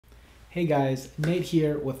Hey guys, Nate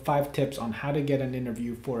here with 5 tips on how to get an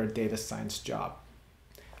interview for a data science job.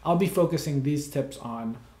 I'll be focusing these tips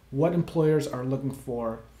on what employers are looking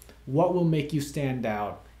for, what will make you stand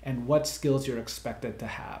out, and what skills you're expected to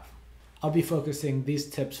have. I'll be focusing these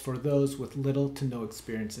tips for those with little to no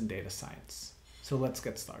experience in data science. So let's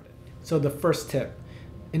get started. So the first tip,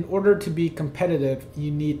 in order to be competitive,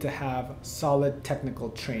 you need to have solid technical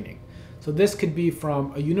training. So this could be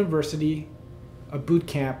from a university, a boot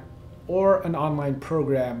camp, or an online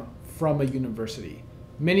program from a university,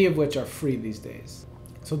 many of which are free these days.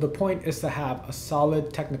 So the point is to have a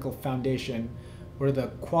solid technical foundation where the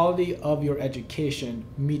quality of your education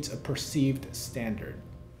meets a perceived standard.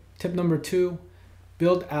 Tip number 2,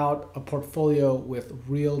 build out a portfolio with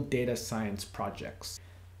real data science projects.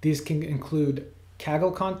 These can include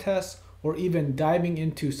Kaggle contests or even diving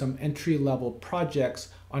into some entry-level projects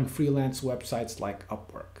on freelance websites like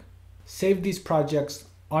Upwork. Save these projects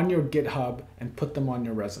on your GitHub and put them on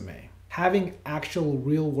your resume. Having actual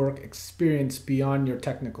real work experience beyond your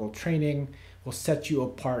technical training will set you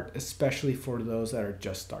apart, especially for those that are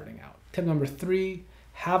just starting out. Tip number 3,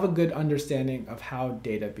 have a good understanding of how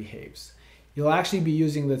data behaves. You'll actually be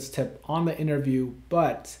using this tip on the interview,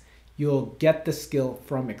 but you'll get the skill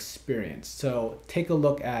from experience. So take a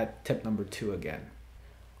look at tip number 2 again.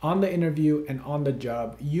 On the interview and on the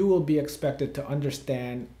job, you will be expected to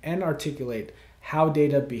understand and articulate how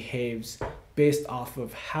data behaves based off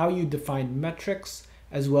of how you define metrics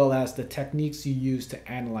as well as the techniques you use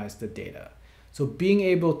to analyze the data. So being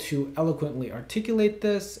able to eloquently articulate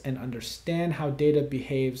this and understand how data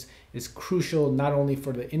behaves is crucial not only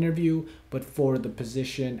for the interview, but for the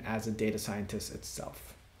position as a data scientist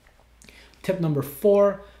itself. Tip number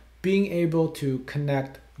 4, being able to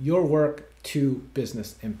connect your work to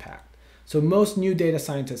business impact. So most new data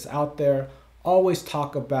scientists out there always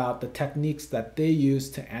talk about the techniques that they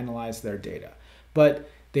use to analyze their data, but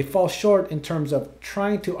they fall short in terms of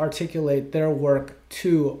trying to articulate their work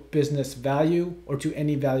to business value or to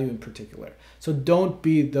any value in particular. So don't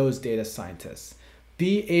be those data scientists.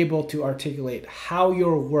 Be able to articulate how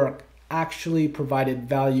your work actually provided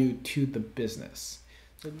value to the business.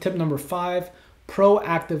 So tip number 5,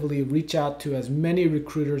 proactively reach out to as many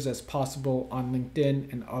recruiters as possible on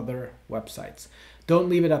LinkedIn and other websites. Don't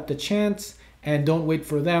leave it up to chance, and don't wait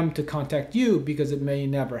for them to contact you because it may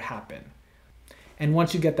never happen. And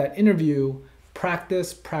once you get that interview,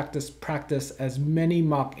 practice as many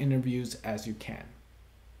mock interviews as you can.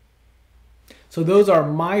 So those are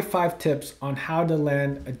my 5 tips on how to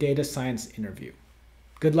land a data science interview.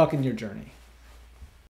 Good luck in your journey.